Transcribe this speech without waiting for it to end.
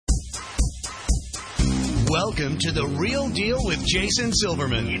Welcome to The Real Deal with Jason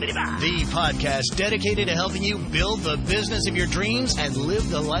Silverman, the podcast dedicated to helping you build the business of your dreams and live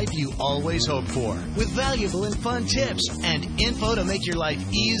the life you always hoped for, with valuable and fun tips and info to make your life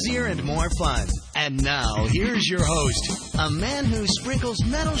easier and more fun. And now, here's your host, a man who sprinkles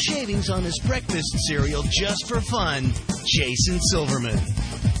metal shavings on his breakfast cereal just for fun, Jason Silverman.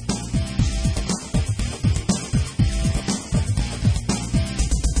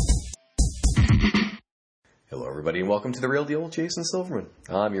 Hello, everybody, and welcome to The Real Deal with Jason Silverman.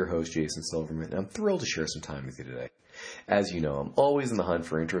 I'm your host, Jason Silverman, and I'm thrilled to share some time with you today. As you know, I'm always in the hunt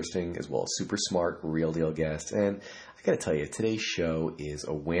for interesting as well as super smart real deal guests, and I gotta tell you, today's show is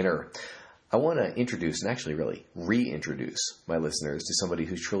a winner. I want to introduce, and actually really reintroduce my listeners to somebody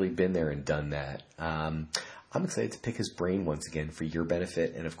who's truly been there and done that. I'm excited to pick his brain once again for your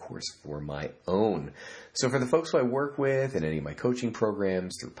benefit and, of course, for my own. So for the folks who I work with in any of my coaching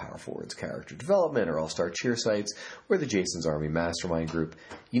programs through Power Forward's Character Development or All-Star Cheer Sites or the Jason's Army Mastermind Group,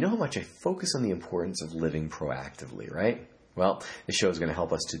 you know how much I focus on the importance of living proactively, right? Well, this show is going to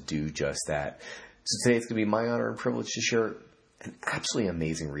help us to do just that. So today it's going to be my honor and privilege to share an absolutely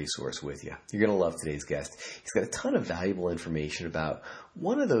amazing resource with you. You're going to love today's guest. He's got a ton of valuable information about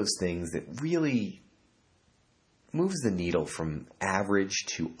one of those things that really moves the needle from average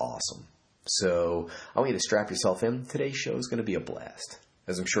to awesome. So I want you to strap yourself in. Today's show is going to be a blast.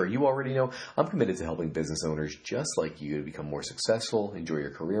 As I'm sure you already know, I'm committed to helping business owners just like you to become more successful, enjoy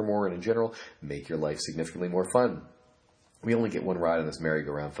your career more, and in general, make your life significantly more fun. We only get one ride on this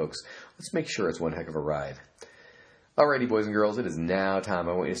merry-go-round, folks. Let's make sure it's one heck of a ride. Alrighty, boys and girls, it is now time.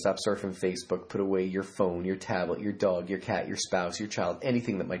 I want you to stop surfing Facebook, put away your phone, your tablet, your dog, your cat, your spouse, your child,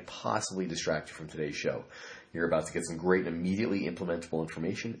 anything that might possibly distract you from today's show. You're about to get some great and immediately implementable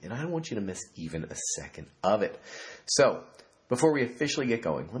information, and I don't want you to miss even a second of it. So, before we officially get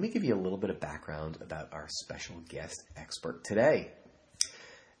going, let me give you a little bit of background about our special guest expert today.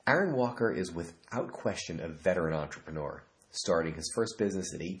 Aaron Walker is without question a veteran entrepreneur. Starting his first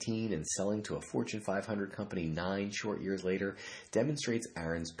business at 18 and selling to a Fortune 500 company 9 short years later demonstrates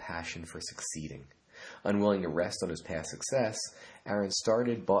Aaron's passion for succeeding. Unwilling to rest on his past success, Aaron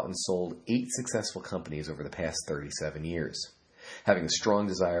started, bought, and sold 8 successful companies over the past 37 years. Having a strong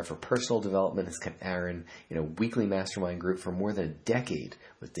desire for personal development has kept Aaron in a weekly mastermind group for more than a decade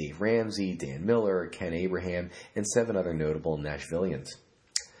with Dave Ramsey, Dan Miller, Ken Abraham, and 7 other notable Nashvillians.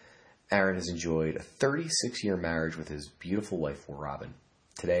 Aaron has enjoyed a 36-year marriage with his beautiful wife, Robin.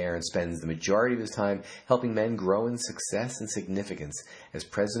 Today, Aaron spends the majority of his time helping men grow in success and significance as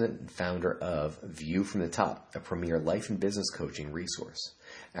president and founder of View from the Top, a premier life and business coaching resource.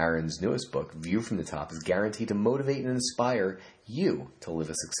 Aaron's newest book, View from the Top, is guaranteed to motivate and inspire you to live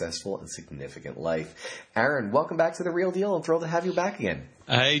a successful and significant life. Aaron, welcome back to The Real Deal. I'm thrilled to have you back again.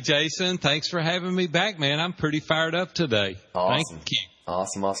 Hey, Jason. Thanks for having me back, man. I'm pretty fired up today. Awesome. Thank you.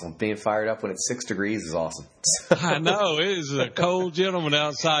 Awesome. Being fired up when it's 6 degrees is awesome. I know. It is a cold gentleman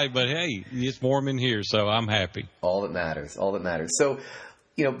outside, but hey, it's warm in here, so I'm happy. All that matters. So,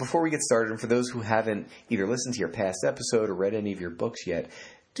 before we get started, and for those who haven't either listened to your past episode or read any of your books yet,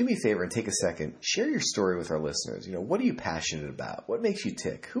 do me a favor and take a second. Share your story with our listeners. What are you passionate about? What makes you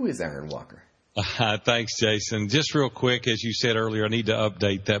tick? Who is Aaron Walker? Thanks, Jason. Just real quick, as you said earlier, I need to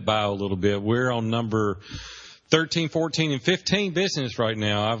update that bio a little bit. We're on number 13, 14, and 15 business right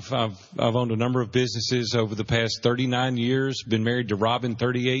now. I've owned a number of businesses over the past 39 years. Been married to Robin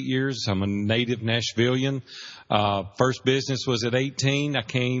 38 years. I'm a native Nashvillian. First business was at 18. I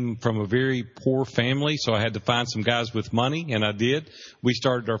came from a very poor family, so I had to find some guys with money, and I did. We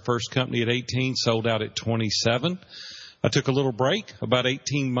started our first company at 18, sold out at 27. I took a little break, about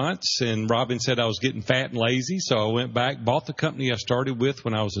 18 months, and Robin said I was getting fat and lazy, so I went back, bought the company I started with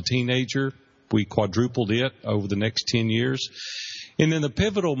when I was a teenager. We quadrupled it over the next 10 years. And then the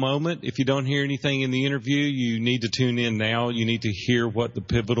pivotal moment, if you don't hear anything in the interview, you need to tune in now. You need to hear what the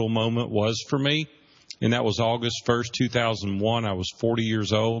pivotal moment was for me. And that was August 1st, 2001. I was 40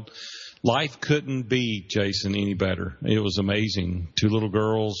 years old. Life couldn't be, Jason, any better. It was amazing. 2 little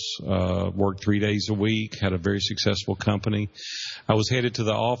girls, worked 3 days a week, had a very successful company. I was headed to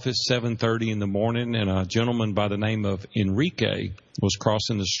the office 7:30 in the morning, and a gentleman by the name of Enrique was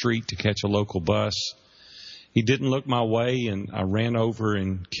crossing the street to catch a local bus. He didn't look my way, and I ran over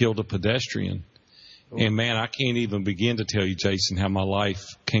and killed a pedestrian. Oh. And, man, I can't even begin to tell you, Jason, how my life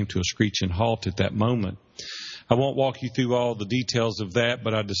came to a screeching halt at that moment. I won't walk you through all the details of that,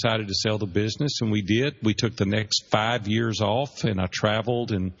 but I decided to sell the business, and we did. We took the next 5 years off, and I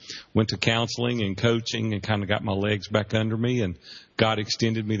traveled and went to counseling and coaching and kind of got my legs back under me, and God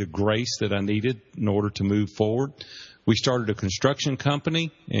extended me the grace that I needed in order to move forward. We started a construction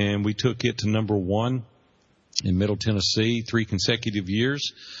company, and we took it to number 1 in Middle Tennessee, 3 consecutive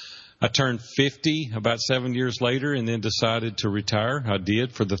years. I turned 50 about 7 years later and then decided to retire. I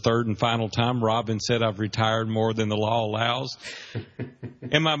did for the third and final time. Robin said I've retired more than the law allows.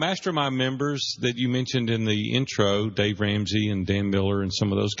 And my mastermind members that you mentioned in the intro, Dave Ramsey and Dan Miller and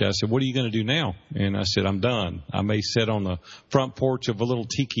some of those guys said, what are you going to do now? And I said, I'm done. I may sit on the front porch of a little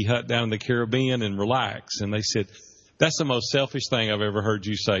tiki hut down in the Caribbean and relax. And they said, that's the most selfish thing I've ever heard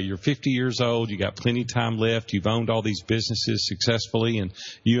you say. You're 50 years old. You got plenty of time left. You've owned all these businesses successfully, and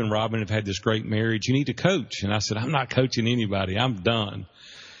you and Robin have had this great marriage. You need to coach. And I said, I'm not coaching anybody. I'm done.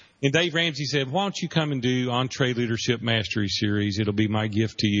 And Dave Ramsey said, why don't you come and do Entree Leadership Mastery Series? It'll be my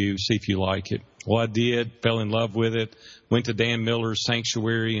gift to you. See if you like it. Well, I did. Fell in love with it. Went to Dan Miller's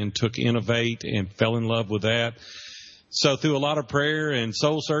Sanctuary and took Innovate and fell in love with that. So through a lot of prayer and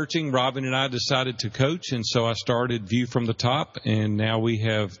soul searching, Robin and I decided to coach, and so I started View from the Top, and now we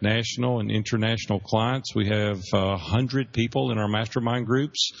have national and international clients. We have 100 people in our mastermind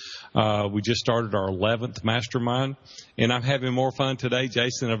groups. We just started our 11th mastermind, and I'm having more fun today,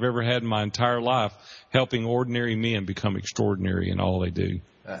 Jason, than I've ever had in my entire life, helping ordinary men become extraordinary in all they do.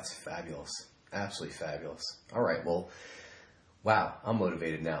 That's fabulous. Absolutely fabulous. All right, well, wow, I'm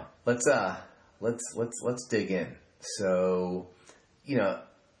motivated now. Let's dig in. So,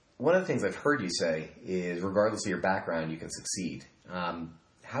 one of the things I've heard you say is regardless of your background, you can succeed.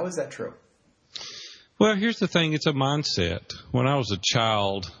 How is that true? Well, here's the thing. It's a mindset. When I was a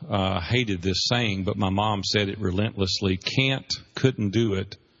child, I hated this saying, but my mom said it relentlessly. Can't, couldn't do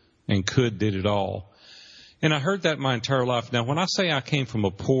it, and could did it all. And I heard that my entire life. Now, when I say I came from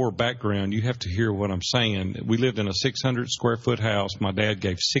a poor background, you have to hear what I'm saying. We lived in a 600-square-foot house. My dad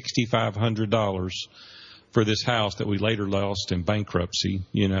gave $6,500 for this house that we later lost in bankruptcy.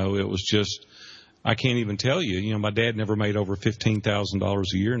 It was just, I can't even tell you. My dad never made over $15,000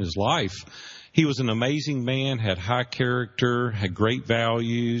 a year in his life. He was an amazing man, had high character, had great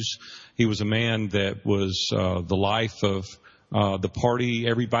values. He was a man that was the life of the party.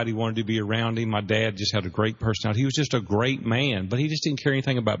 Everybody wanted to be around him. My dad just had a great personality. He was just a great man, but he just didn't care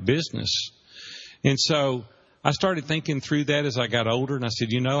anything about business. And so I started thinking through that as I got older, and I said,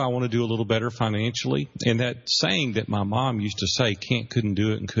 I want to do a little better financially. And that saying that my mom used to say, can't, couldn't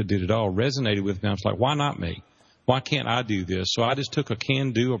do it, and could did it all, resonated with me. I was like, why not me? Why can't I do this? So I just took a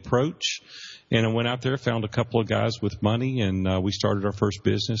can-do approach, and I went out there, found a couple of guys with money, and we started our first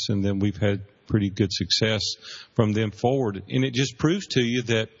business, and then we've had pretty good success from them forward. And it just proves to you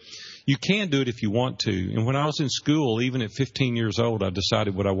that you can do it if you want to. And when I was in school, even at 15 years old, I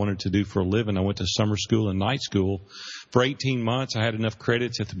decided what I wanted to do for a living. I went to summer school and night school. For 18 months, I had enough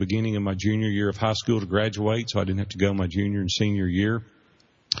credits at the beginning of my junior year of high school to graduate, so I didn't have to go my junior and senior year.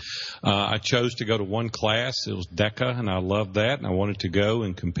 I chose to go to one class. It was DECA, and I loved that, and I wanted to go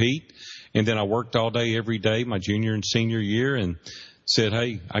and compete. And then I worked all day, every day, my junior and senior year, and said,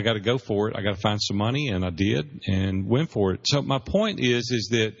 hey, I got to go for it. I got to find some money, and I did and went for it. So my point is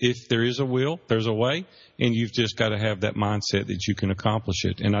that if there is a will, there's a way, and you've just got to have that mindset that you can accomplish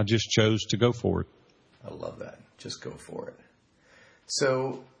it. And I just chose to go for it. I love that. Just go for it.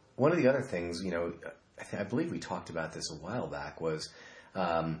 So one of the other things, I believe we talked about this a while back, was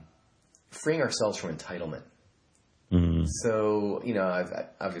freeing ourselves from entitlement. Mm-hmm. So,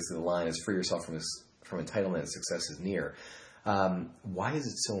 obviously the line is free yourself from entitlement and success is near. Why is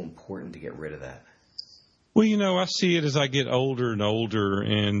it so important to get rid of that? Well, I see it as I get older and older,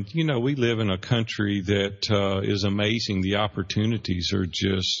 and, we live in a country that is amazing. The opportunities are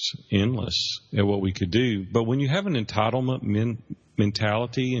just endless at what we could do. But when you have an entitlement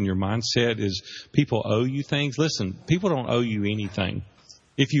mentality and your mindset is people owe you things, listen, people don't owe you anything.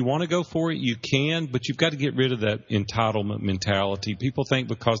 If you want to go for it, you can, but you've got to get rid of that entitlement mentality. People think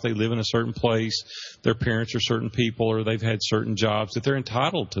because they live in a certain place, their parents are certain people, or they've had certain jobs, that they're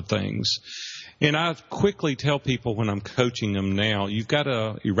entitled to things. And I quickly tell people when I'm coaching them now, you've got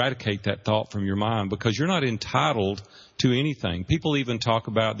to eradicate that thought from your mind, because you're not entitled to anything. People even talk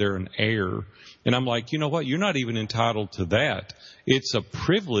about they're an heir. And I'm like, you know what? You're not even entitled to that. It's a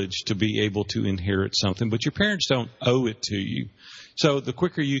privilege to be able to inherit something, but your parents don't owe it to you. So the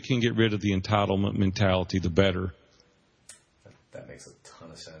quicker you can get rid of the entitlement mentality, the better. That makes a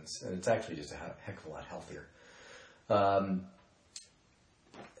ton of sense. And it's actually just a heck of a lot healthier.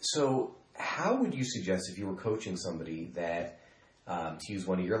 So how would you suggest, if you were coaching somebody that, to use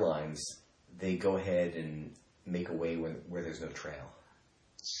one of your lines, they go ahead and make a way where there's no trail?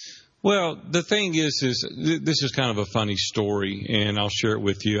 Well, the thing is this is kind of a funny story, and I'll share it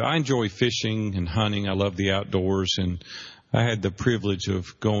with you. I enjoy fishing and hunting. I love the outdoors, and I had the privilege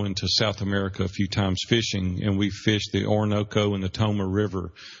of going to South America a few times fishing, and we fished the Orinoco and the Toma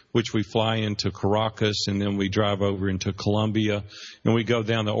River, which we fly into Caracas, and then we drive over into Colombia, and we go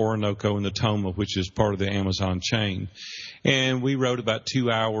down the Orinoco and the Toma, which is part of the Amazon chain. And we rode about 2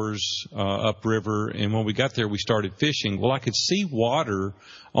 hours upriver, and when we got there, we started fishing. Well, I could see water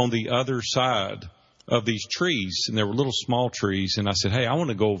on the other side of these trees, and there were little small trees, and I said, hey, I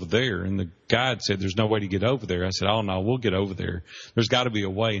want to go over there. And the guide said, there's no way to get over there. I said, oh, no, we'll get over there. There's got to be a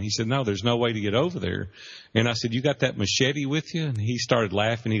way. And he said, no, there's no way to get over there. And I said, you got that machete with you? And he started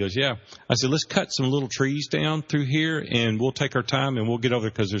laughing. He goes, yeah. I said, let's cut some little trees down through here, and we'll take our time, and we'll get over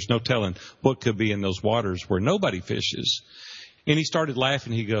there, because there's no telling what could be in those waters where nobody fishes. And he started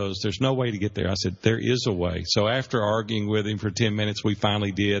laughing. He goes, there's no way to get there. I said, there is a way. So after arguing with him for 10 minutes, we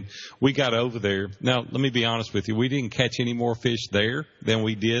finally did. We got over there. Now, let me be honest with you. We didn't catch any more fish there than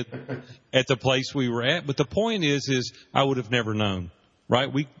we did at the place we were at. But the point is I would have never known,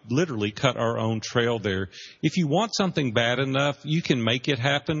 right? We literally cut our own trail there. If you want something bad enough, you can make it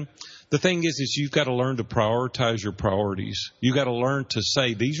happen. The thing is you've got to learn to prioritize your priorities. You've got to learn to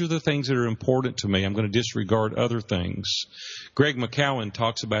say, these are the things that are important to me. I'm going to disregard other things. Greg McCowan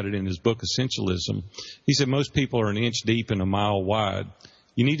talks about it in his book, Essentialism. He said most people are an inch deep and a mile wide.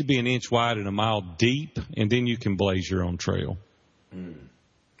 You need to be an inch wide and a mile deep, and then you can blaze your own trail. I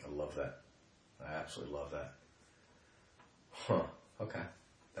love that. I absolutely love that. Huh. Okay.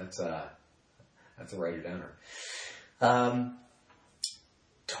 That's a writer downer.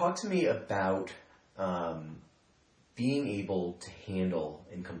 Talk to me about being able to handle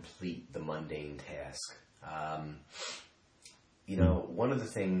and complete the mundane task. One of the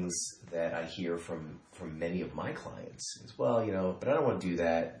things that I hear from many of my clients is, well, but I don't want to do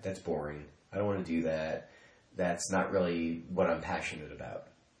that. That's boring. I don't want to do that. That's not really what I'm passionate about.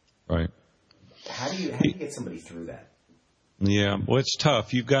 Right. How do you get somebody through that? Yeah, well, it's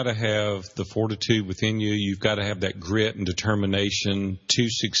tough. You've got to have the fortitude within you. You've got to have that grit and determination to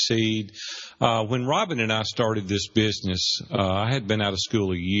succeed. When Robin and I started this business, I had been out of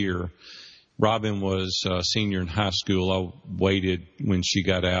school a year. Robin was a senior in high school. I waited when she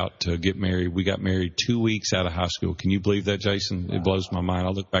got out to get married. We got married 2 weeks out of high school. Can you believe that, Jason? Wow. It blows my mind.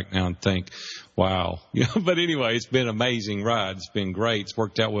 I look back now and think, wow. But anyway, it's been an amazing ride. It's been great. It's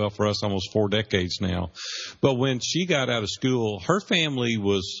worked out well for us almost 4 decades now. But when she got out of school, her family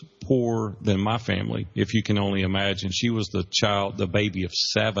was poorer than my family, if you can only imagine. She was the baby of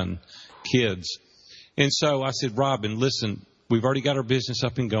 7 kids. And so I said, Robin, listen, we've already got our business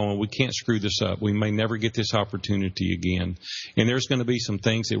up and going. We can't screw this up. We may never get this opportunity again. And there's going to be some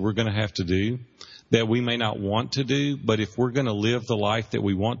things that we're going to have to do that we may not want to do. But if we're going to live the life that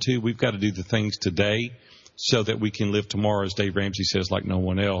we want to, we've got to do the things today so that we can live tomorrow, as Dave Ramsey says, like no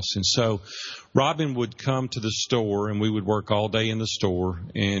one else. And so Robin would come to the store, and we would work all day in the store.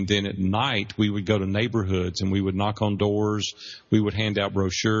 And then at night, we would go to neighborhoods, and we would knock on doors. We would hand out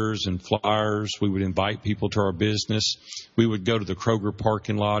brochures and flyers. We would invite people to our business. We would go to the Kroger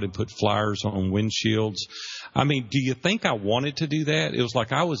parking lot and put flyers on windshields. I mean, do you think I wanted to do that? It was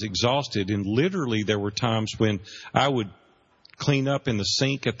like I was exhausted, and literally there were times when I would clean up in the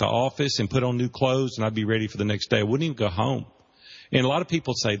sink at the office and put on new clothes, and I'd be ready for the next day. I wouldn't even go home. And a lot of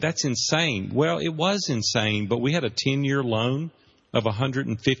people say, that's insane. Well, it was insane, but we had a 10-year loan of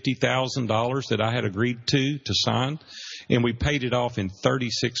 $150,000 that I had agreed to sign, and we paid it off in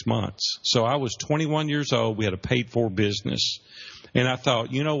 36 months. So I was 21 years old. We had a paid-for business. And I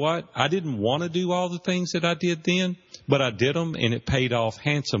thought, you know what? I didn't want to do all the things that I did then, but I did them, and it paid off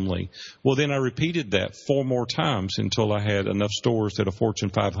handsomely. Well, then I repeated that 4 more times until I had enough stores that a Fortune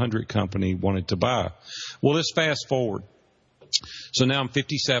 500 company wanted to buy. Well, let's fast forward. So now I'm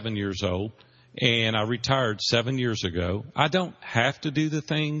 57 years old, and I retired 7 years ago. I don't have to do the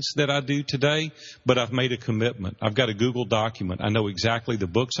things that I do today, but I've made a commitment. I've got a Google document. I know exactly the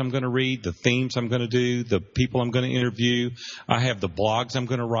books I'm going to read, the themes I'm going to do, the people I'm going to interview. I have the blogs I'm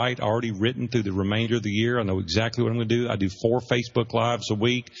going to write already written through the remainder of the year. I know exactly what I'm going to do. I do 4 Facebook Lives a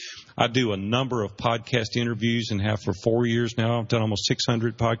week. I do a number of podcast interviews and have for 4 years now. I've done almost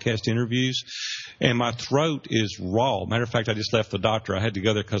 600 podcast interviews. And my throat is raw. Matter of fact, I just left the doctor. I had to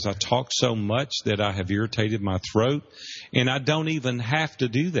go there because I talk so much that I have irritated my throat. And I don't even have to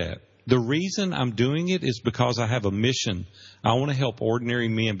do that. The reason I'm doing it is because I have a mission. I want to help ordinary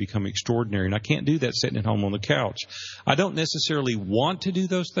men become extraordinary. And I can't do that sitting at home on the couch. I don't necessarily want to do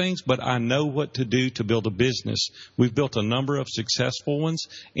those things, but I know what to do to build a business. We've built a number of successful ones,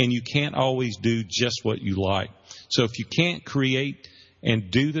 and you can't always do just what you like. So if you can't create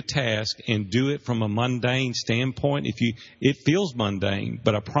and do the task and do it from a mundane standpoint. It feels mundane,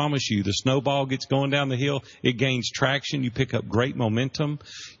 but I promise you, the snowball gets going down the hill, it gains traction, you pick up great momentum.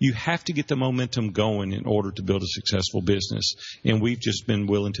 You have to get the momentum going in order to build a successful business. And we've just been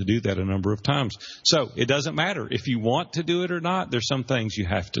willing to do that a number of times. So it doesn't matter if you want to do it or not. There's some things you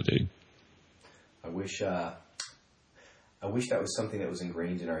have to do. I wish that was something that was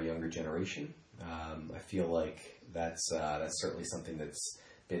ingrained in our younger generation. I feel like that's certainly something that's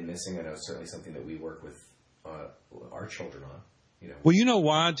been missing. I know it's certainly something that we work with our children on. Well, you know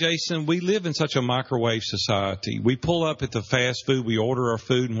why, Jason? We live in such a microwave society. We pull up at the fast food, we order our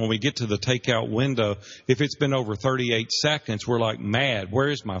food, and when we get to the takeout window, if it's been over 38 seconds, we're like mad. Where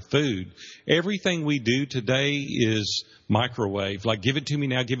is my food? Everything we do today is microwave. Like, give it to me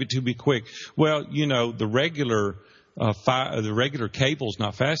now, give it to me quick. Well, the regular cable's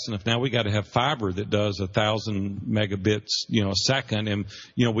not fast enough. Now we got to have fiber that does 1,000 megabits, a second. And,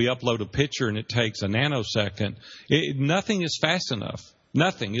 we upload a picture and it takes a nanosecond. Nothing is fast enough.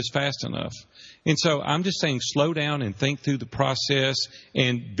 Nothing is fast enough. And so I'm just saying, slow down and think through the process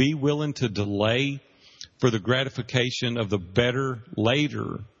and be willing to delay for the gratification of the better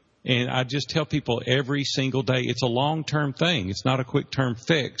later. And I just tell people every single day, it's a long-term thing. It's not a quick-term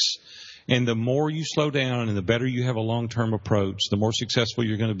fix. And the more you slow down and the better you have a long-term approach, the more successful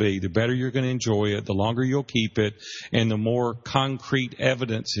you're going to be, the better you're going to enjoy it, the longer you'll keep it, and the more concrete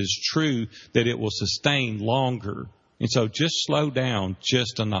evidence is true that it will sustain longer. And so just slow down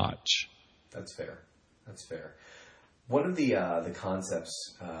just a notch. That's fair. One of the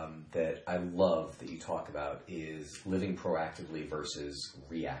concepts that I love that you talk about is living proactively versus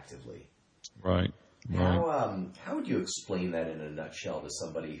reactively. Right. How would you explain that in a nutshell to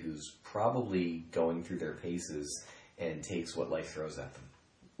somebody who's probably going through their paces and takes what life throws at them?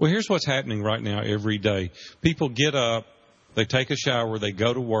 Well, here's what's happening right now every day. People get up, they take a shower, they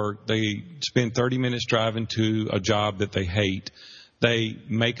go to work, they spend 30 minutes driving to a job that they hate. They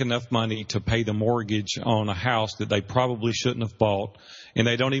make enough money to pay the mortgage on a house that they probably shouldn't have bought, and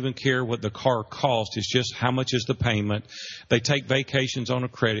they don't even care what the car cost. It's just how much is the payment. They take vacations on a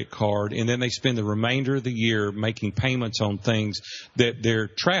credit card, and then they spend the remainder of the year making payments on things that they're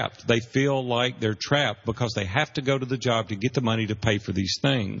trapped. They feel like they're trapped because they have to go to the job to get the money to pay for these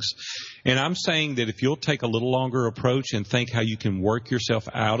things. And I'm saying that if you'll take a little longer approach and think how you can work yourself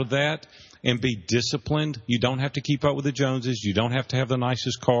out of that, and be disciplined. You don't have to keep up with the Joneses. You don't have to have the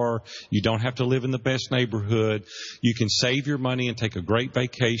nicest car. You don't have to live in the best neighborhood. You can save your money and take a great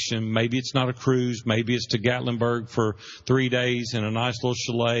vacation. Maybe it's not a cruise. Maybe it's to Gatlinburg for 3 days in a nice little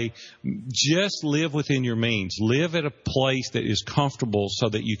chalet. Just live within your means. Live at a place that is comfortable so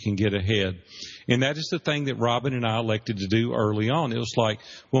that you can get ahead. And that is the thing that Robin and I elected to do early on. It was like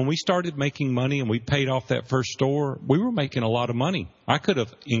when we started making money and we paid off that first store, we were making a lot of money. I could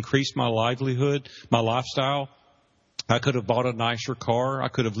have increased my livelihood, my lifestyle. I could have bought a nicer car. I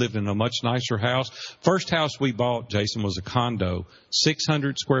could have lived in a much nicer house. First house we bought, Jason, was a condo,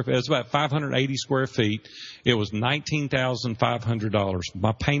 600 square feet. It was about 580 square feet. It was $19,500.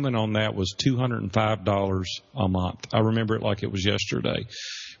 My payment on that was $205 a month. I remember it like it was yesterday.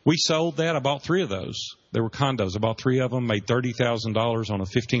 We sold that. I bought 3 of those. There were condos. I bought 3 of them, made $30,000 on a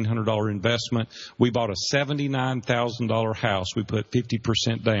 $1,500 investment. We bought a $79,000 house. We put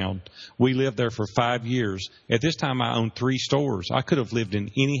 50% down. We lived there for 5 years. At this time, I owned 3 stores. I could have lived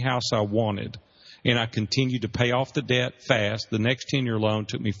in any house I wanted. And I continued to pay off the debt fast. The next 10-year loan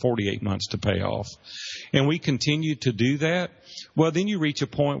took me 48 months to pay off. And we continued to do that. Well, then you reach a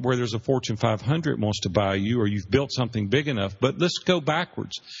point where there's a Fortune 500 wants to buy you, or you've built something big enough. But let's go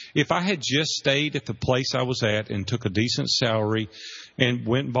backwards. If I had just stayed at the place I was at and took a decent salary and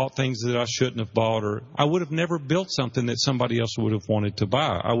went and bought things that I shouldn't have bought, or I would have never built something that somebody else would have wanted to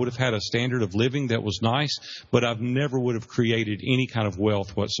buy. I would have had a standard of living that was nice, but I never would have created any kind of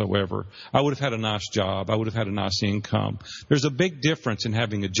wealth whatsoever. I would have had a nice job. I would have had a nice income. There's a big difference in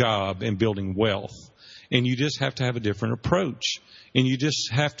having a job and building wealth. And you just have to have a different approach. And you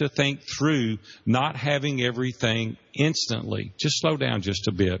just have to think through not having everything instantly. Just slow down just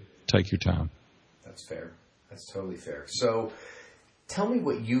a bit. Take your time. That's fair. That's totally fair. So tell me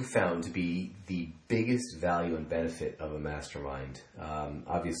what you found to be the biggest value and benefit of a mastermind.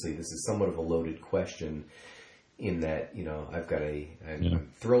 Obviously, this is somewhat of a loaded question in that, I'm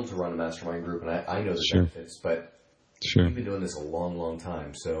thrilled to run a mastermind group, and I know the benefits, but you've been doing this a long, long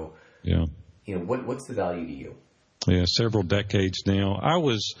time. So, what's the value to you? Yeah, several decades now. I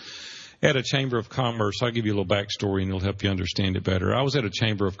was at a Chamber of Commerce. I'll give you a little backstory and it'll help you understand it better. I was at a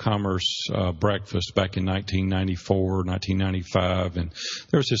Chamber of Commerce breakfast back in 1994, 1995, and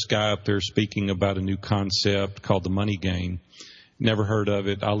there was this guy up there speaking about a new concept called the money game. Never heard of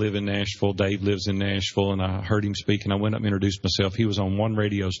it. I live in Nashville. Dave lives in Nashville, and I heard him speak, and I went up and introduced myself. He was on one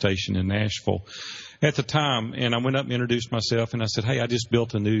radio station in Nashville at the time, and I went up and introduced myself, and I said, hey, I just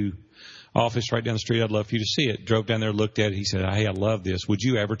built a new office right down the street. I'd love for you to see it. Drove down there, looked at it. He said, hey, I love this. Would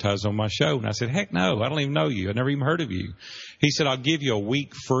you advertise on my show? And I said, heck no, I don't even know you. I never even heard of you. He said, I'll give you a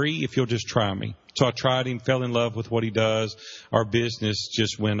week free if you'll just try me. So I tried him, fell in love with what he does. Our business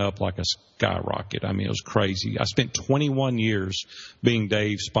just went up like a skyrocket. I mean, it was crazy. I spent 21 years being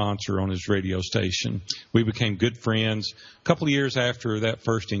Dave's sponsor on his radio station. We became good friends. A couple of years after that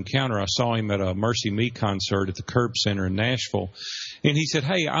first encounter, I saw him at a Mercy Me concert at the Curb Center in Nashville. And he said,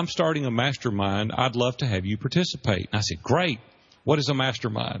 hey, I'm starting a mastermind. I'd love to have you participate. And I said, great. What is a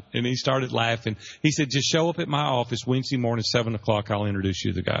mastermind? And he started laughing. He said, just show up at my office Wednesday morning, 7 o'clock. I'll introduce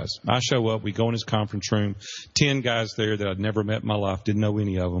you to the guys. I show up. We go in his conference room. 10 guys there that I'd never met in my life. Didn't know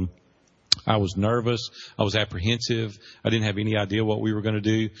any of them. I was nervous. I was apprehensive. I didn't have any idea what we were going to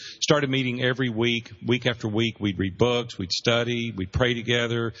do. Started meeting every week after week. We'd read books. We'd study. We'd pray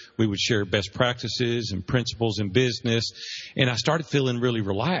together. We would share best practices and principles in business. And I started feeling really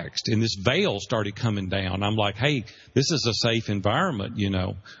relaxed. And this veil started coming down. I'm like, hey, this is a safe environment, you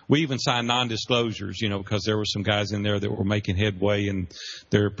know. We even signed non-disclosures, you know, because there were some guys in there that were making headway in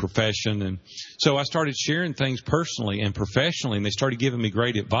their profession. And so I started sharing things personally and professionally, and they started giving me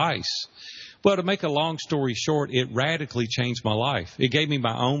great advice. Well, to make a long story short, it radically changed my life. It gave me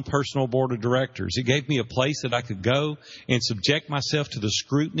my own personal board of directors. It gave me a place that I could go and subject myself to the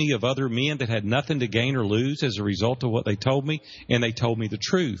scrutiny of other men that had nothing to gain or lose as a result of what they told me, and they told me the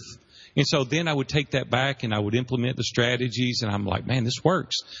truth. And so then I would take that back and I would implement the strategies, and I'm like, man, this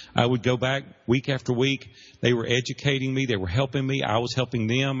works. I would go back week after week. They were educating me. They were helping me. I was helping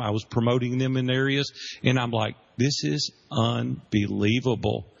them. I was promoting them in areas. And I'm like, this is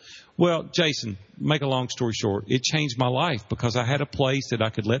unbelievable. Well, Jason, make a long story short, it changed my life because I had a place that I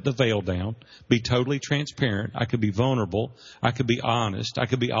could let the veil down, be totally transparent. I could be vulnerable. I could be honest. I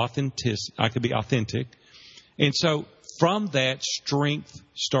could be authentic. And so from that, strength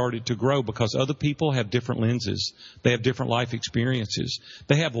started to grow because other people have different lenses. They have different life experiences.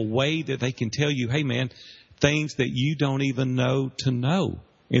 They have a way that they can tell you, hey, man, things that you don't even know to know.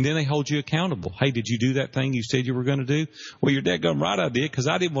 And then they hold you accountable. Hey, did you do that thing you said you were going to do? Well, you're dead gum right I did, because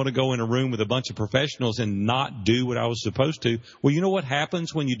I didn't want to go in a room with a bunch of professionals and not do what I was supposed to. Well, you know what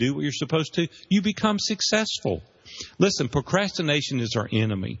happens when you do what you're supposed to? You become successful. Listen, procrastination is our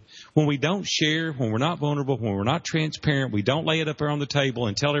enemy. When we don't share, when we're not vulnerable, when we're not transparent, we don't lay it up there on the table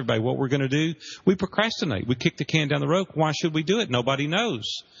and tell everybody what we're going to do, we procrastinate. We kick the can down the road. Why should we do it? Nobody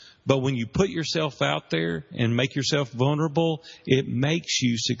knows. But when you put yourself out there and make yourself vulnerable, it makes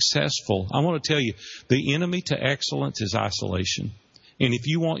you successful. I want to tell you, the enemy to excellence is isolation. And if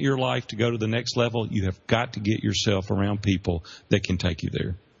you want your life to go to the next level, you have got to get yourself around people that can take you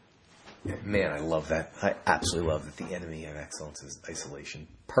there. Yeah, man, I love that. I absolutely love that the enemy of excellence is isolation.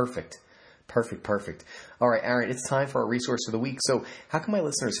 Perfect. All right, Aaron, it's time for our resource of the week. So how can my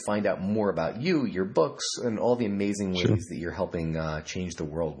listeners find out more about you, your books, and all the amazing ways that you're helping change the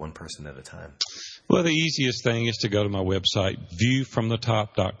world one person at a time? Well, the easiest thing is to go to my website,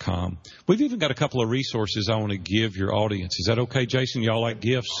 viewfromthetop.com. We've even got a couple of resources I want to give your audience. Is that okay, Jason? Y'all like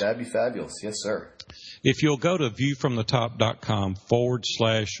gifts? That'd be fabulous. Yes, sir. If you'll go to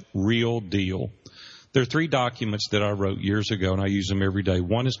viewfromthetop.com/real deal, there are 3 documents that I wrote years ago, and I use them every day.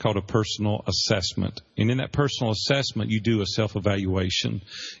 One is called a personal assessment. And in that personal assessment, you do a self-evaluation.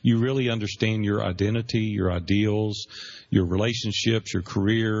 You really understand your identity, your ideals, your relationships, your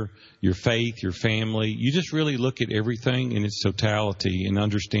career, your faith, your family. You just really look at everything in its totality and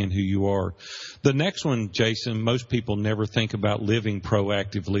understand who you are. The next one, Jason, most people never think about living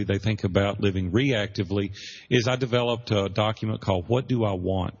proactively. They think about living reactively, is I developed a document called What Do I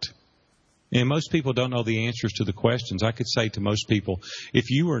Want? And most people don't know the answers to the questions. I could say to most people, if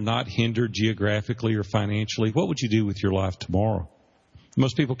you were not hindered geographically or financially, what would you do with your life tomorrow?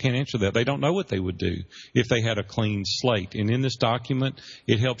 Most people can't answer that. They don't know what they would do if they had a clean slate. And in this document,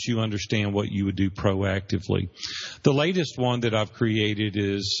 it helps you understand what you would do proactively. The latest one that I've created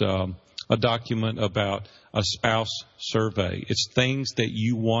is a document about a spouse survey. It's things that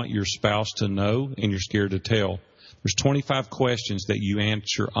you want your spouse to know and you're scared to tell. There's 25 questions that you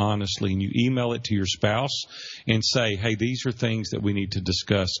answer honestly, and you email it to your spouse and say, hey, these are things that we need to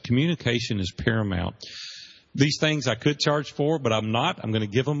discuss. Communication is paramount. These things I could charge for, but I'm not. I'm going to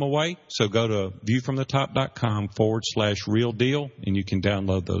give them away. So go to viewfromthetop.com/real deal, and you can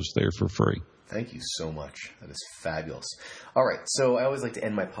download those there for free. Thank you so much. That is fabulous. All right. So I always like to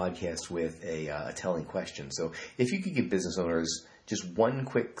end my podcast with a telling question. So if you could give business owners just one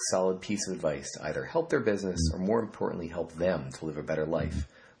quick, solid piece of advice to either help their business or, more importantly, help them to live a better life,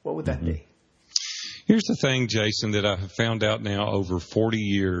 what would that be? Here's the thing, Jason, that I have found out now over 40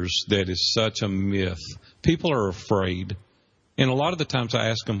 years that is such a myth. People are afraid. And a lot of the times I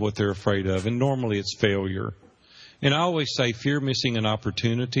ask them what they're afraid of, and normally it's failure. And I always say fear missing an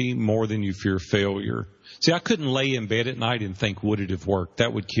opportunity more than you fear failure. See, I couldn't lay in bed at night and think, would it have worked?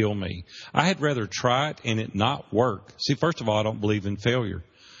 That would kill me. I had rather try it and it not work. See, first of all, I don't believe in failure.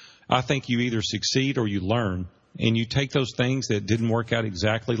 I think you either succeed or you learn. And you take those things that didn't work out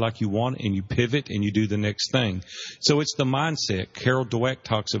exactly like you want and you pivot and you do the next thing. So it's the mindset. Carol Dweck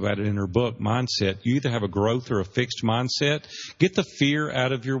talks about it in her book, Mindset. You either have a growth or a fixed mindset. Get the fear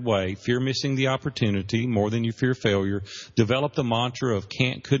out of your way. Fear missing the opportunity more than you fear failure. Develop the mantra of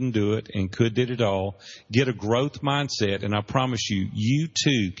can't, couldn't do it, and could did it all. Get a growth mindset, and I promise you, you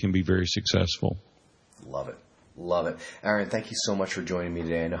too can be very successful. Love it. Love it. Aaron, thank you so much for joining me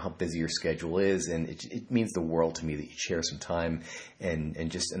today. I know how busy your schedule is, and it means the world to me that you share some time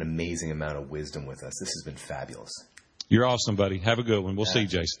and just an amazing amount of wisdom with us. This has been fabulous. You're awesome, buddy. Have a good one. We'll see you,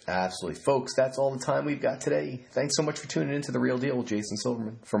 Jason. Absolutely. Folks, that's all the time we've got today. Thanks so much for tuning in to The Real Deal with Jason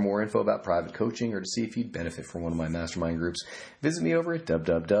Silverman. For more info about private coaching or to see if you'd benefit from one of my mastermind groups, visit me over at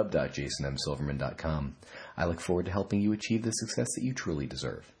www.jasonmsilverman.com. I look forward to helping you achieve the success that you truly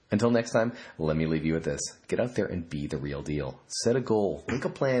deserve. Until next time, let me leave you with this. Get out there and be the real deal. Set a goal, make a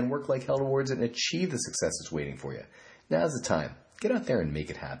plan, work like hell towards it, and achieve the success that's waiting for you. Now's the time. Get out there and make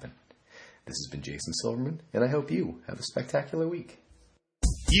it happen. This has been Jason Silverman, and I hope you have a spectacular week.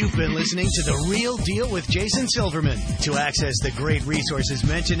 You've been listening to The Real Deal with Jason Silverman. To access the great resources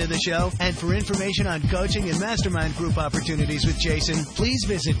mentioned in the show and for information on coaching and mastermind group opportunities with Jason, please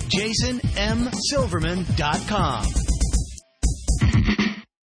visit jasonmsilverman.com.